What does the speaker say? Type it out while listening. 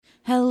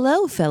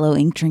Hello, fellow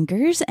ink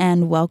drinkers,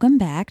 and welcome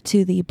back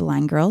to the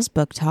Blind Girls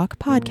Book Talk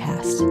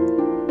podcast.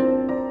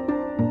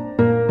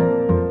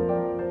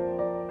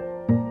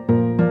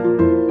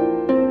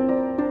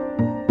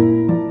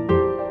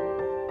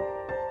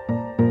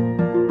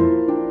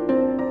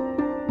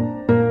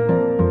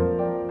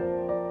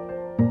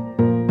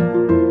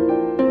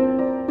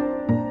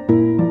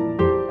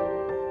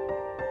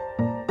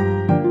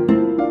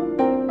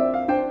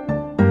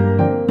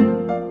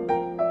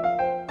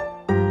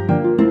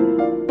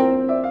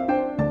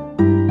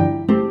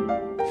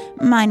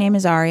 My name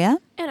is Aria.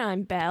 And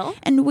I'm Belle.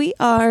 And we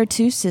are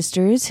two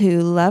sisters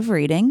who love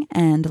reading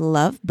and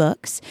love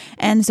books.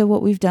 And so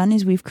what we've done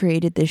is we've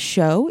created this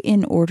show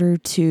in order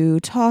to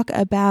talk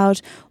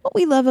about what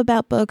we love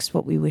about books,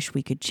 what we wish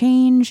we could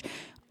change,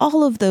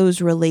 all of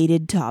those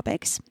related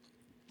topics.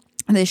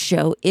 This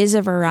show is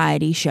a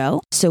variety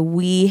show. So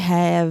we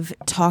have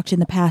talked in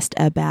the past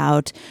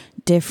about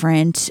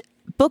different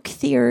book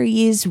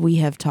theories. We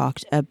have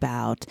talked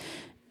about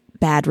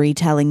bad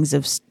retellings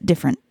of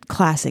different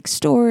classic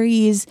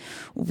stories.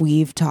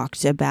 We've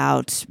talked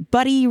about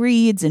buddy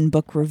reads and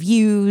book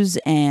reviews,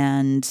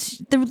 and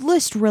the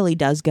list really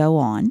does go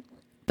on.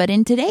 But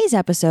in today's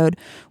episode,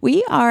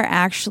 we are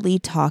actually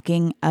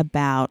talking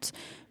about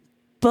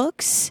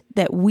books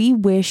that we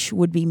wish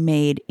would be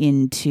made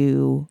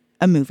into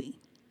a movie.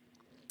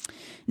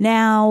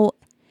 Now,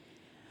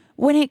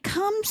 when it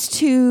comes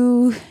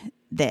to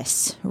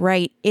this,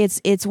 right,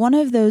 it's one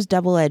of those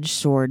double-edged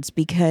swords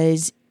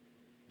because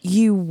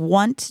you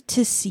want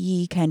to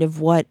see kind of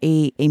what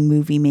a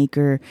movie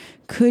maker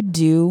could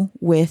do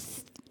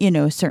with,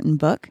 a certain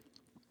book.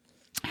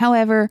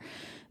 However,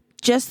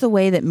 just the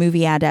way that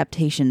movie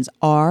adaptations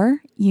are,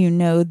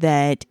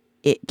 that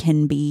it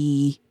can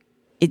be,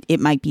 it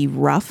might be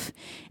rough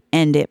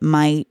and it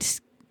might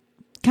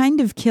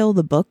kind of kill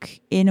the book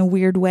in a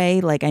weird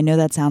way. Like, I know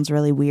that sounds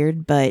really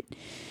weird, but,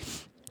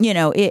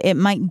 it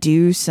might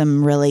do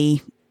some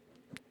really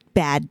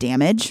bad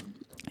damage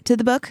to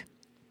the book.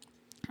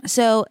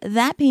 So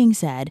that being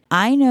said,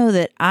 I know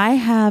that I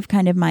have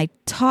kind of my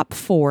top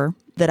 4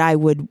 that I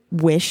would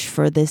wish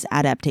for this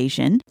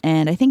adaptation.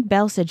 And I think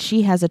Belle said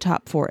she has a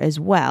top 4 as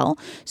well.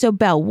 So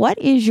Belle, what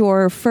is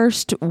your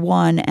first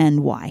one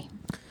and why?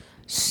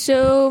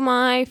 So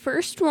my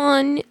first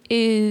one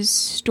is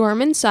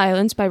Storm and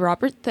Silence by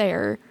Robert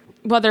Thayer.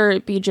 Whether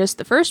it be just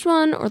the first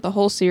one or the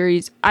whole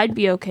series, I'd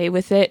be okay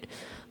with it.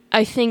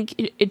 I think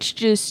it's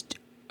just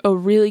a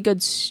really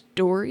good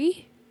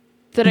story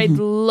that I'd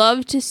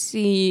love to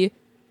see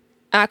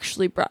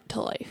actually brought to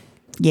life.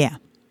 Yeah.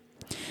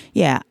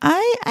 Yeah.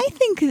 I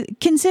think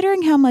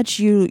considering how much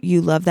you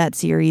love that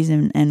series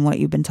and what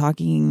you've been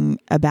talking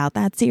about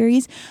that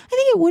series, I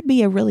think it would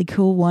be a really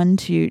cool one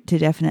to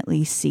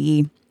definitely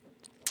see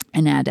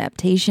an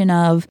adaptation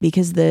of,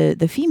 because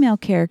the female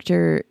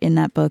character in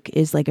that book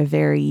is like a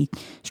very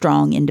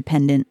strong,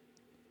 independent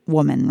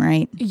woman,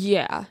 right?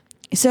 Yeah.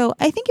 So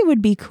I think it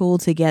would be cool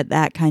to get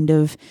that kind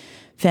of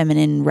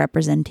feminine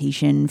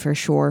representation for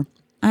sure.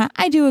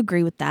 I do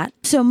agree with that.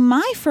 So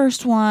my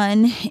first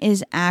one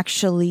is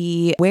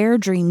actually Where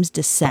Dreams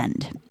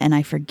Descend. And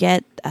I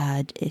forget,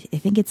 I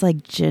think it's like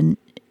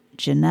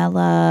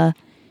Janella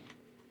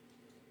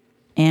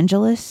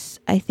Angelis,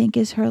 I think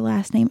is her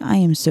last name. I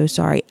am so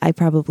sorry. I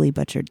probably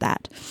butchered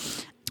that.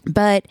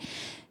 But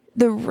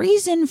the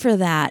reason for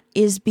that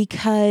is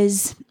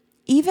because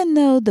even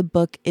though the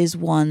book is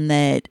one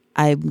that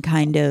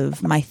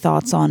my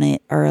thoughts on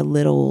it are a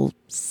little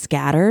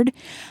scattered,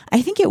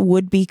 I think it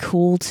would be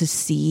cool to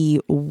see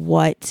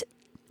what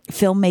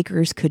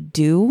filmmakers could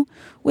do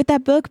with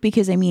that book,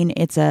 because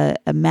it's a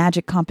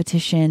magic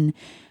competition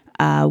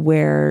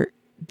where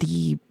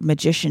the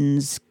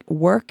magicians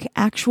work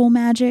actual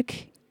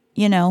magic,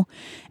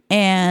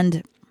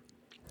 and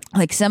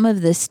like some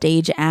of the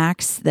stage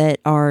acts that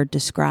are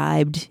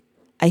described,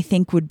 I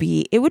think it would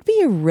be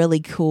a really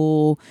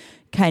cool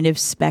kind of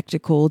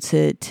spectacle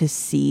to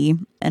see.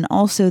 And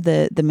also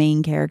the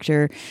main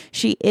character,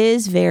 she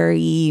is a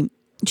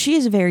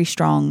very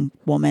strong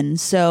woman.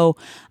 So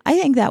I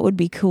think that would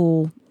be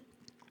cool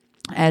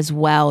as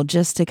well,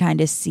 just to kind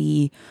of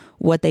see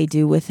what they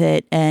do with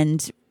it.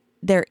 And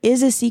there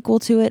is a sequel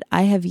to it.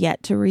 I have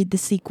yet to read the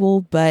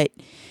sequel, but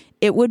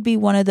it would be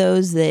one of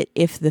those that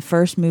if the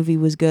first movie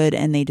was good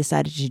and they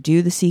decided to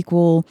do the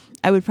sequel,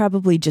 I would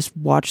probably just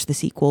watch the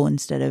sequel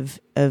instead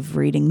of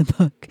reading the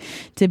book,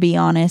 to be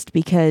honest,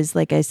 because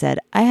like I said,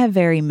 I have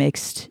very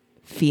mixed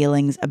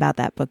feelings about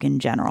that book in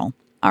general.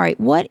 All right,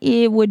 what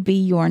would be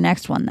your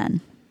next one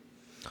then?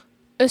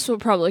 This will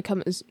probably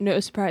come as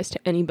no surprise to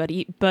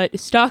anybody, but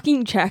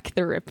Stalking Jack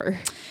the Ripper.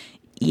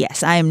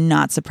 Yes, I am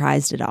not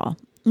surprised at all.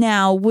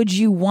 Now, would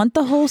you want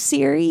the whole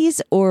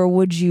series or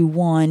would you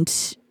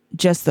want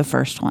just the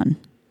first one?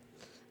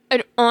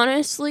 I'd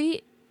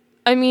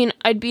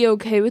be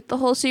okay with the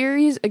whole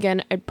series.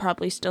 Again, I'd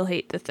probably still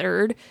hate the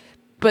third,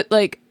 but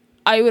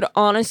I would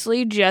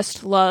honestly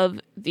just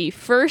love the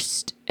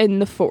first and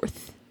the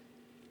fourth.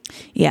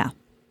 Yeah,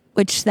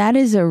 which that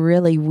is a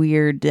really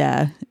weird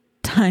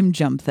time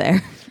jump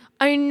there.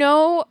 I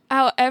know,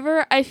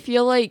 however, I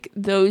feel like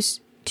those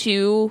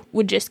two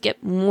would just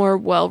get more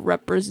well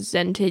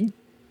represented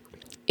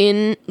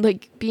in,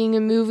 like, being a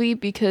movie,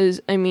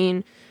 because, I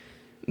mean,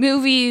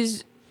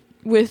 movies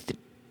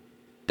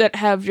that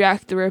have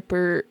Jack the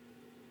Ripper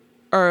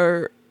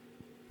are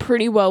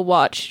pretty well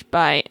watched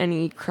by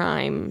any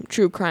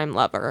true crime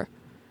lover.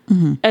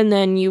 Mm-hmm. And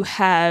then you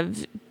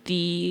have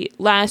the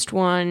last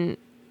one,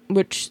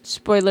 which,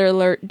 spoiler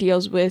alert,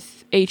 deals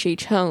with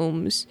H.H.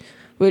 Holmes,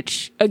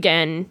 which,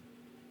 again,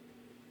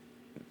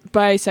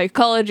 by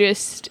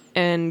psychologists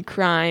and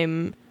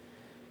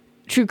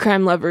true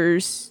crime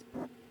lovers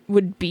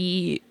would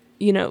be,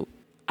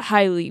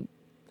 highly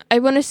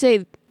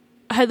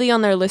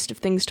on their list of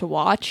things to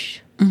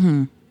watch,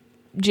 mm-hmm.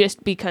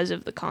 just because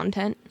of the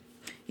content.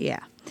 Yeah.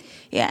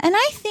 Yeah, and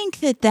I think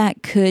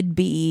that could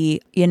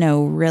be,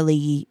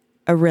 really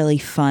a really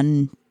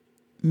fun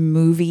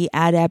movie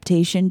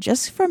adaptation,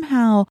 just from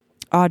how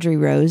Audrey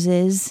Rose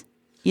is.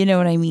 You know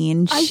what I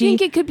mean? I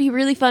think it could be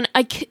really fun.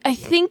 I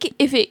think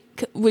if it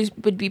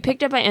would be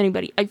picked up by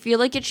anybody, I feel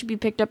like it should be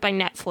picked up by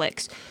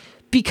Netflix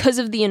because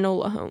of the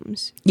Enola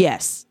Holmes.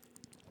 Yes.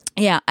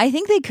 Yeah, I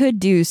think they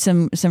could do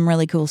some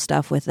really cool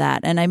stuff with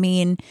that. And I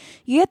mean,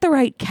 you get the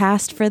right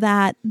cast for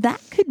that.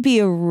 That could be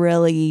a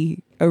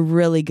really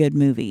good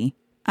movie.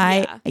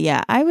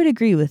 I would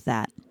agree with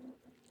that.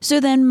 So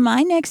then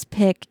my next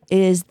pick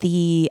is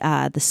the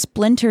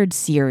Splintered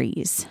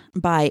series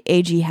by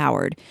A.G.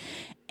 Howard.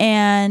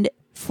 And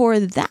for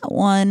that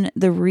one,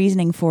 the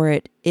reasoning for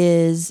it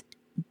is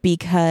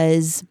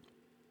because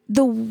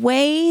the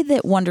way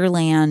that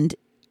Wonderland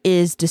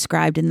is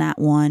described in that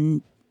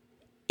one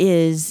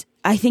is,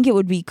 I think it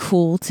would be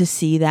cool to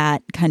see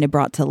that kind of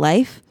brought to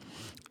life.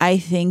 I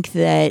think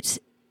that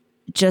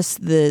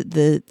just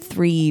the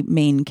three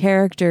main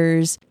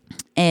characters,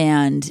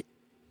 and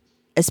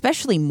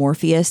especially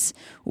Morpheus,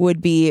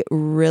 would be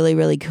really,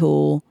 really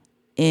cool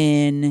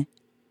in,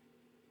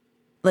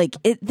 like,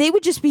 they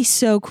would just be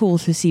so cool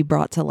to see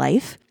brought to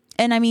life.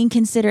 And I mean,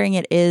 considering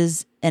it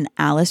is an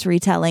Alice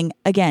retelling,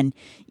 again,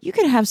 you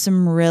could have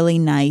some really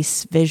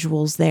nice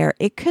visuals there.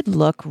 It could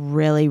look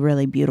really,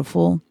 really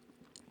beautiful.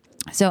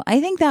 So I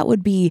think that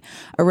would be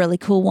a really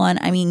cool one.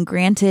 I mean,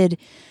 granted,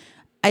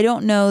 I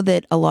don't know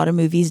that a lot of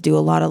movies do a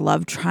lot of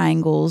love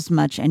triangles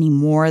much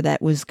anymore.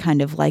 That was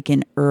kind of like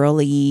an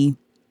early,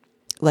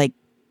 like,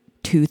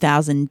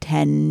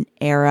 2010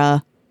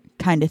 era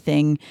kind of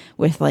thing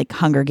with, like,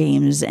 Hunger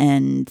Games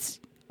and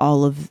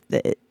all of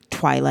the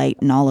Twilight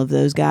and all of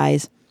those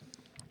guys.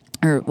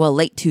 Or, well,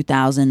 late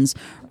 2000s,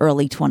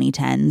 early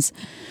 2010s.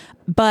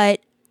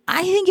 But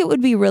I think it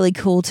would be really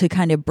cool to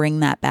kind of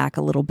bring that back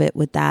a little bit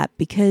with that,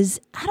 because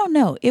I don't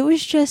know, it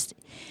was just,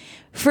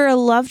 for a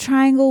love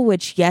triangle,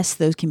 which, yes,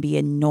 those can be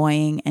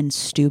annoying and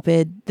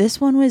stupid,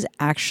 this one was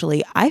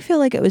actually, I feel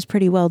like it was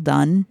pretty well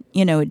done.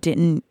 It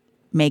didn't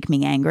make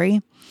me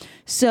angry.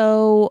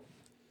 So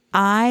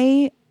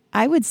I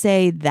would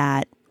say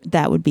that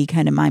would be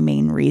kind of my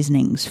main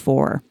reasonings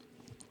for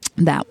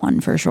that one,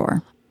 for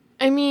sure.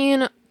 I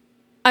mean,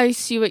 I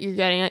see what you're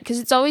getting at, because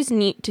it's always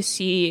neat to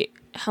see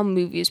how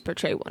movies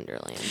portray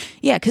Wonderland.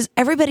 Yeah, because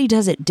everybody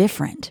does it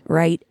different,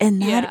 right?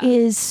 And that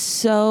is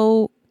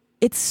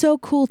it's so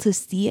cool to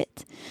see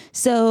it.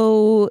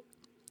 So,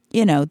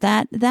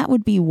 that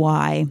would be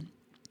why,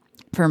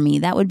 for me,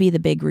 that would be the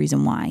big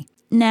reason why.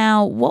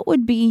 Now, what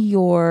would be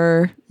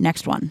your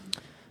next one?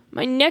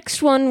 My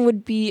next one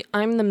would be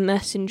I'm the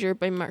Messenger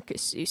by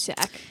Marcus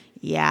Zusak.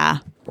 Yeah,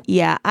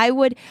 I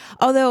would.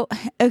 Although,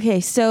 okay,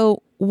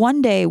 so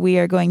one day we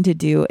are going to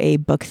do a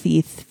book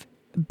thief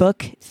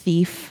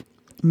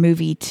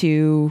movie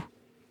to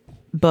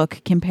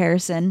book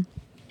comparison.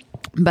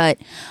 But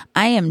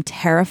I am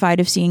terrified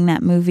of seeing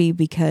that movie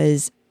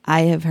because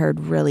I have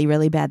heard really,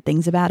 really bad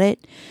things about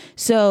it.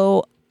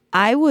 So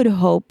I would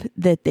hope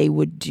that they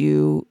would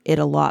do it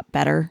a lot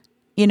better.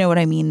 You know what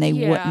I mean? They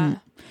wouldn't.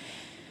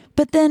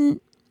 But then,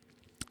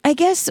 I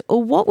guess,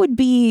 what would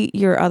be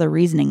your other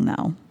reasoning,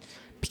 though?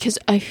 Because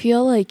I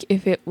feel like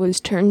if it was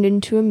turned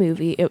into a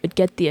movie, it would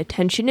get the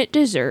attention it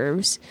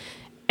deserves,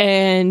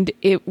 and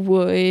it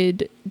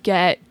would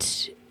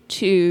get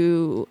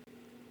to...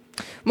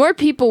 more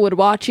people would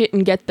watch it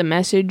and get the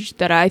message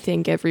that I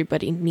think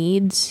everybody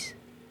needs.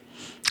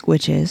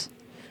 Which is,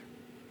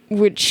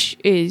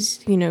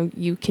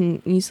 you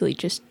can easily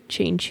just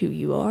change who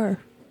you are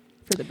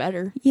for the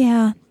better.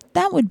 Yeah,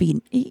 that would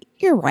be...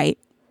 You're right.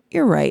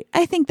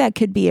 I think that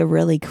could be a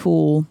really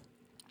cool,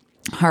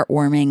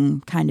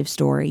 heartwarming kind of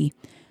story,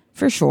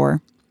 for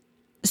sure.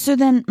 So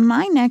then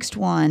my next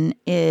one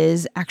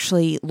is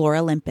actually Lore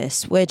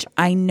Olympus, which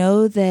I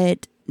know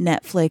that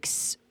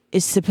Netflix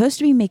is supposed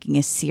to be making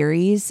a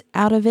series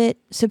out of it,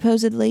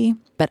 supposedly,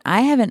 but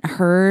I haven't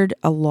heard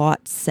a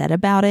lot said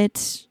about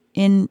it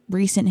in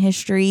recent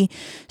history.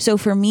 So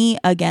for me,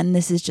 again,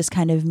 this is just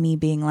kind of me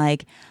being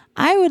like,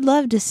 I would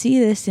love to see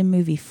this in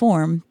movie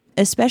form,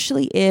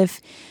 especially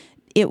if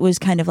it was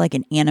kind of like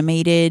an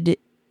animated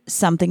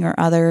something or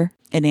other,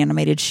 an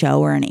animated show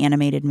or an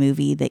animated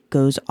movie that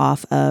goes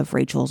off of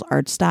Rachel's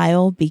art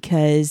style,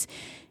 because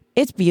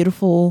it's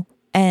beautiful.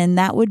 And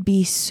that would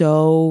be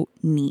so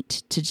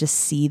neat to just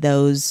see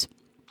those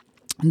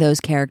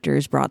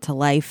characters brought to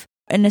life.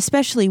 And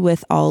especially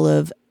with all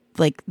of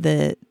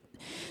the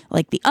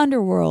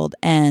underworld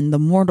and the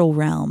mortal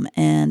realm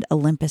and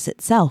Olympus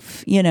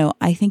itself,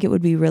 I think it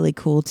would be really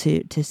cool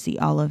to see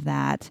all of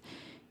that,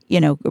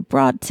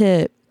 brought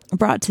to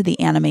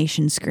the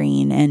animation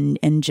screen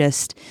and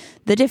just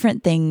the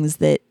different things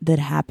that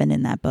happen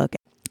in that book.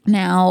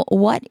 Now,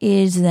 what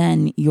is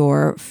then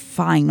your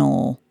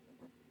final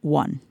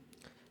one?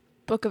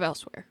 Book of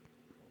Elsewhere.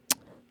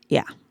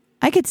 Yeah,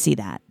 I could see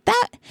that.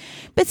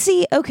 But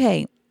see,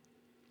 okay,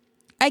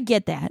 I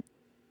get that.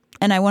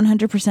 And I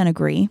 100%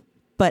 agree.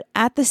 But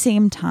at the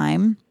same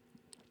time,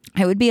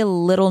 I would be a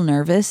little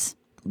nervous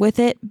with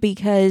it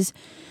because,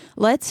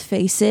 let's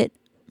face it,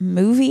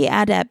 movie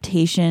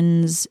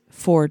adaptations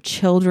for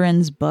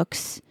children's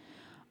books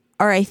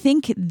are, I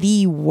think,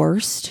 the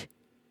worst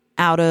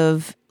out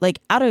of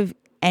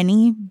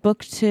any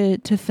book to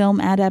film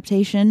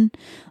adaptation.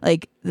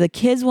 Like, the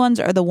kids' ones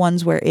are the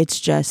ones where it's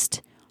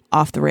just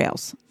off the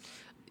rails.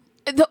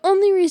 The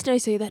only reason I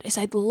say that is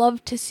I'd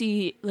love to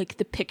see,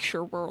 the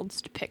picture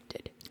worlds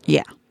depicted.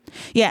 Yeah.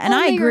 Yeah, and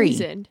I agree.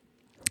 Reason.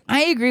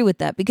 I agree with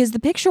that because the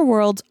picture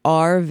worlds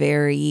are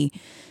they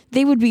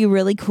would be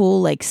really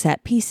cool,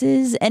 set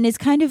pieces. And it's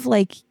kind of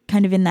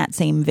in that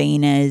same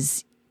vein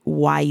as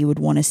why you would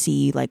want to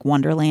see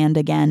Wonderland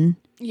again.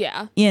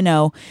 Yeah.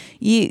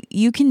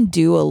 You can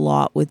do a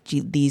lot with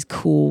these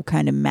cool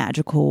kind of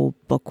magical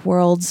book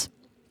worlds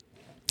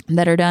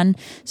that are done.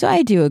 So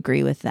I do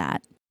agree with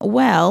that.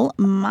 Well,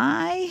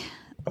 my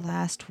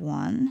last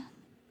one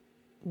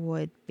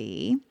would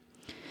be,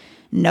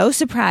 no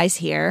surprise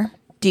here.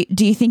 Do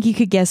you think you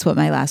could guess what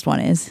my last one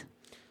is?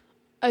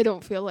 I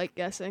don't feel like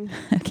guessing.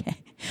 Okay.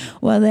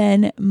 Well,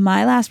 then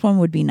my last one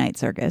would be Night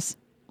Circus.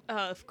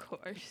 Of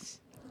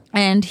course.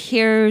 And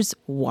here's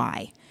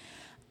why.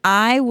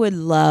 I would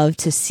love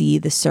to see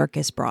the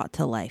circus brought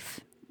to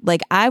life.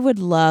 I would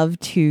love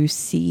to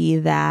see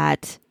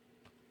that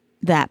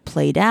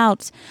played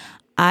out.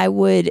 It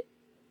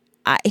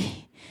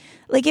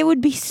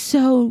would be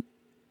so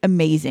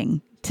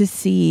amazing to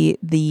see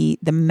the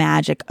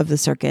magic of the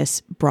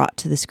circus brought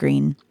to the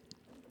screen.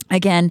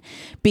 Again,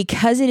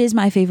 because it is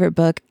my favorite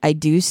book, I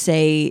do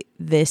say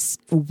this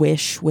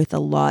wish with a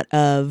lot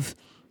of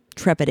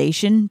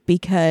trepidation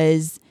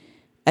because,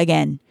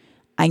 again,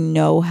 I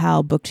know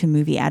how book to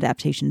movie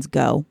adaptations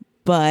go.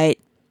 But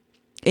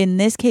in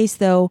this case,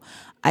 though,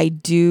 I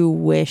do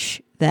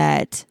wish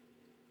that,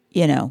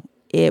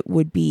 it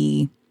would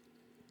be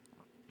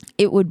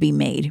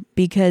made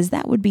because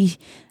that would be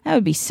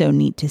so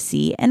neat to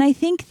see. And I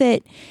think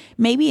that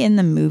maybe in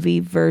the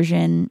movie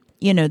version,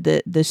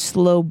 the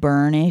slow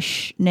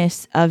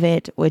burnishness of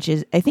it, which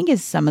I think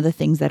is some of the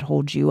things that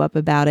hold you up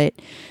about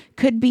it,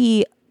 could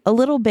be a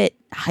little bit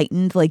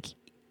heightened.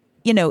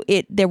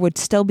 There would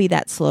still be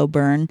that slow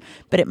burn,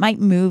 but it might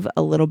move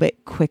a little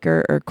bit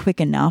quicker or quick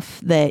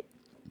enough that,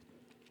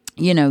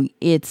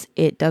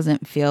 it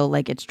doesn't feel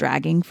like it's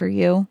dragging for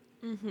you.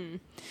 Mm-hmm.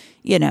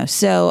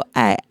 So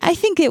I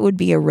think it would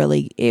be a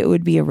really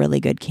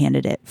good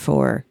candidate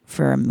for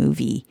a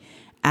movie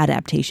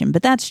adaptation.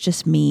 But that's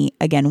just me.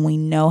 Again, we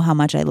know how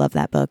much I love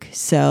that book.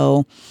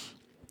 So,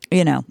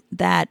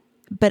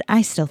 but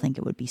I still think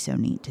it would be so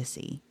neat to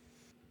see.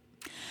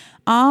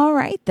 All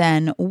right,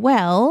 then.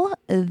 Well,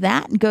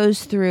 that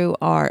goes through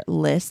our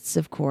lists,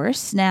 of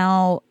course.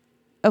 Now,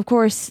 of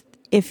course,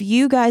 if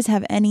you guys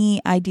have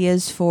any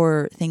ideas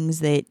for things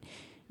that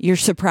you're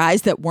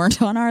surprised that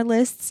weren't on our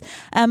lists,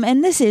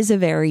 and this is a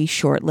very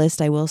short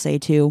list, I will say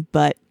too,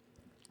 but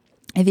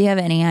if you have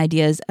any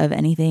ideas of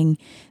anything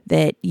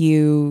that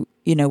you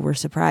were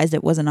surprised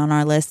it wasn't on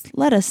our list,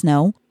 let us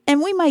know.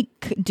 And we might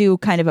do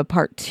kind of a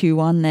part 2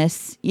 on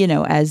this,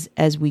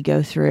 as we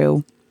go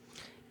through.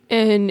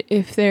 And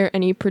if there are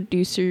any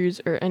producers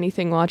or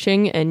anything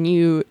watching and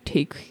you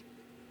take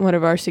one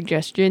of our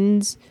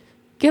suggestions,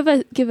 give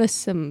us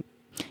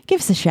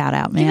a shout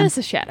out, man. Give us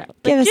a shout out.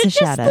 Give us a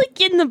shout out.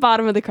 Just in the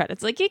bottom of the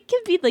credits. It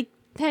could be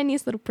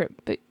tiniest little print,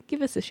 but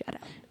give us a shout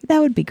out. That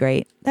would be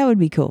great. That would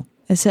be cool.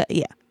 So,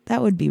 yeah,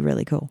 that would be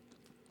really cool.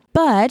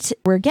 But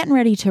we're getting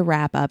ready to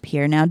wrap up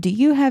here. Now, do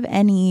you have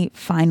any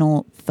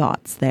final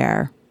thoughts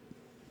there,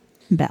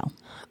 Belle?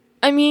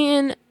 I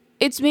mean,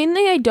 it's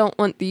mainly I don't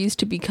want these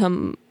to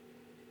become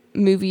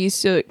movies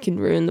so it can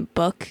ruin the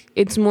book.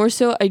 It's more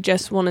so I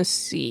just want to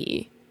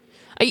see.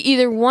 I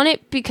either want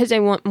it because I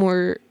want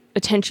more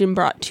attention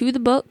brought to the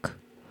book,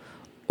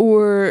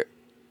 or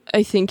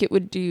I think it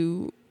would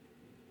do,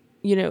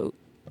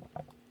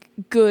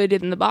 good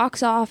in the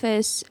box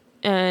office,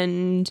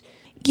 and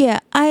yeah,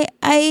 I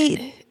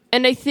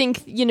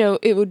think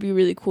it would be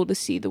really cool to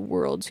see the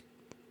worlds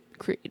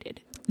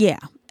created. Yeah,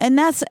 and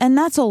that's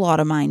a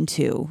lot of mine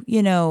too.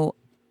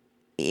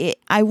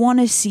 I want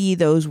to see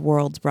those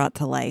worlds brought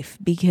to life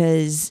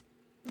because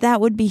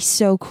that would be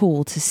so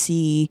cool to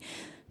see,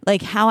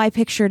 how I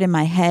pictured in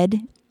my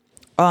head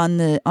on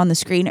the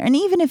screen, and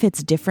even if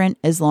it's different,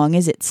 as long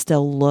as it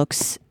still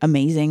looks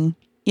amazing,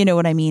 you know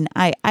what I mean?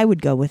 I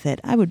would go with it.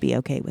 I would be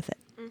okay with it.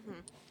 Mm-hmm.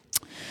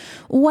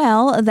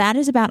 Well, that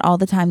is about all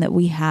the time that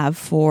we have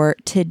for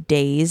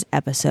today's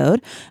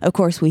episode. Of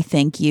course, we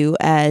thank you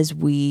as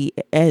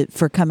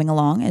for coming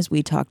along as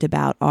we talked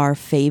about our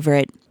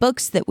favorite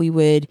books that we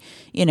would,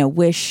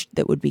 wish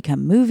that would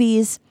become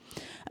movies.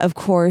 Of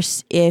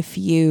course, if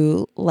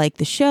you like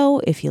the show,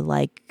 if you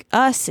like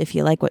us, if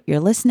you like what you're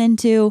listening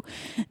to,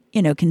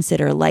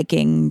 consider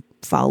liking,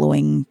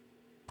 following,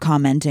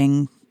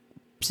 commenting,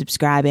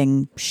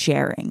 subscribing,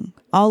 sharing,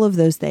 all of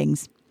those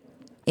things.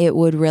 It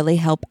would really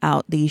help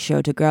out the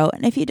show to grow.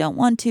 And if you don't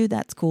want to,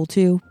 that's cool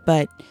too.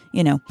 But,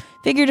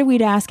 figured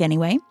we'd ask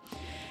anyway.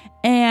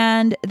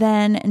 And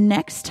then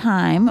next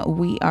time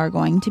we are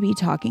going to be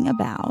talking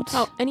about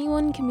how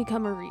anyone can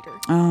become a reader.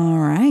 All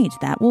right.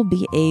 That will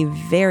be a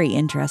very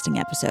interesting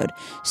episode.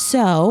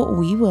 So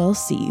we will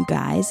see you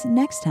guys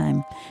next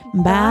time.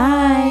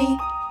 Bye.